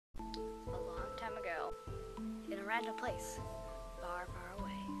in a random place, far, far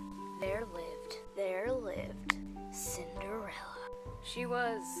away, there lived Cinderella. She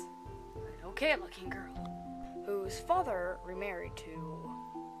was an okay-looking girl whose father remarried to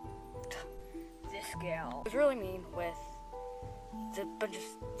this gal. It was really mean with the bunch of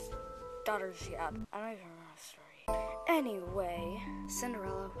daughters she had. I don't even remember the story. Anyway,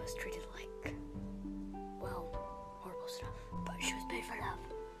 Cinderella was treated like, well, horrible stuff. But she was paid for love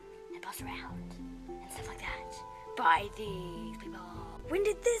and bossed around and stuff like that by these people. When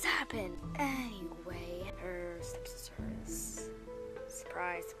did this happen? Anyway, her stepsisters.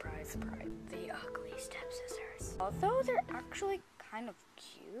 Surprise, surprise, surprise. The ugly stepsisters. Although they're actually kind of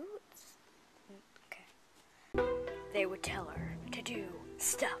cute. Okay. They would tell her to do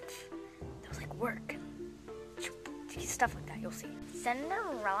stuff that was like work and stuff like that. You'll see.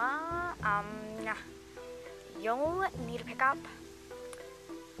 Cinderella, you'll need to pick up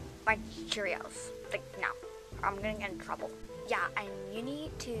my Cheerios. Like, no, I'm gonna get in trouble. Yeah, and you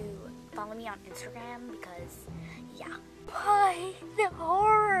need to follow me on Instagram because, yeah. Why? The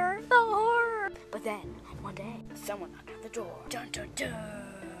horror! The horror! But then, one day, someone knocked at the door. Dun dun dun!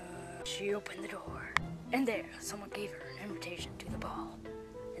 She opened the door, and there, someone gave her an invitation to the ball,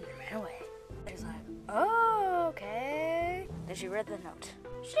 and then ran away. She's like, oh, okay. Then she read the note.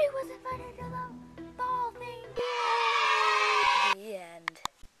 She was invited to the ball thing. The end.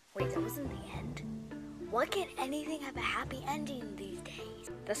 Wait, that wasn't the end? Why can't anything have a happy ending these days?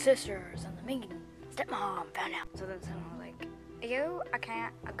 The sisters and the main stepmom found out. So then someone was like, I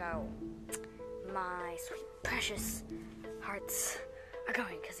can't go. My sweet, precious hearts are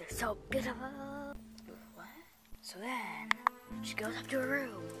going because they're so beautiful. What? So then she goes up to her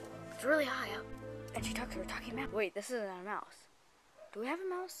room. It's really high up. And she talks to her talking mouse. Wait, this isn't a mouse. Do we have a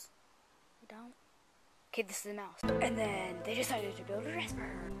mouse? We don't. Okay, this is a mouse. And then they decided to build a dress for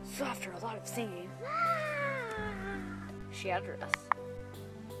her. So after a lot of singing, she had a dress.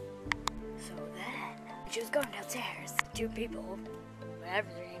 So then, she was going downstairs. Two people, whatever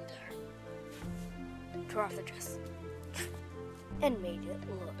their names are, tore off the dress and made it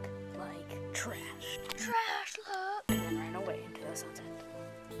look like trash. Trash look! And then ran away into the sunset.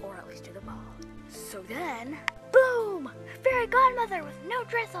 Or at least to the ball. So then, boom! Fairy godmother with no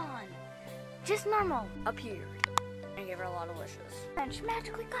dress on. Just normal appeared and gave her a lot of wishes. And she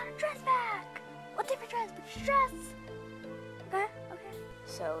magically got her dress back. Well, different dress, but dress. Okay, okay.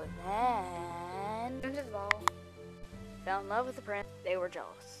 So then, went to the ball, fell in love with the prince. They were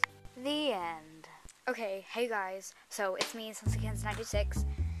jealous. The end. Okay, hey guys. So it's me, Sunsetkinz926,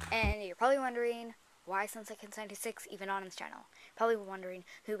 and you're probably wondering why Sunsetkinz926 even on this channel. Probably wondering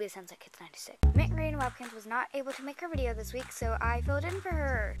who is Sunsetkinz926. Mint Green Webkins was not able to make her video this week, so I filled in for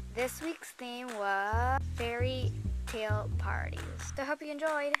her. This week's theme was fairy tale parties. So I hope you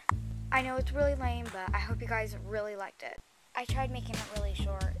enjoyed. I know it's really lame, but I hope you guys really liked it. I tried making it really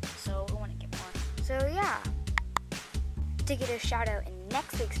short, so I want to get more. So yeah. To get a shout out in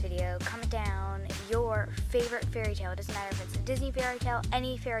next week's video, comment down your favorite fairy tale. It doesn't matter if it's a Disney fairy tale,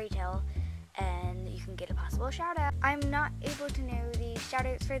 any fairy tale, and you can get a possible shout out. I'm not able to know the shout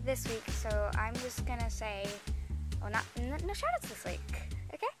outs for this week, so I'm just gonna say, well, no shout outs this week,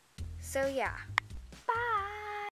 okay? So yeah, bye!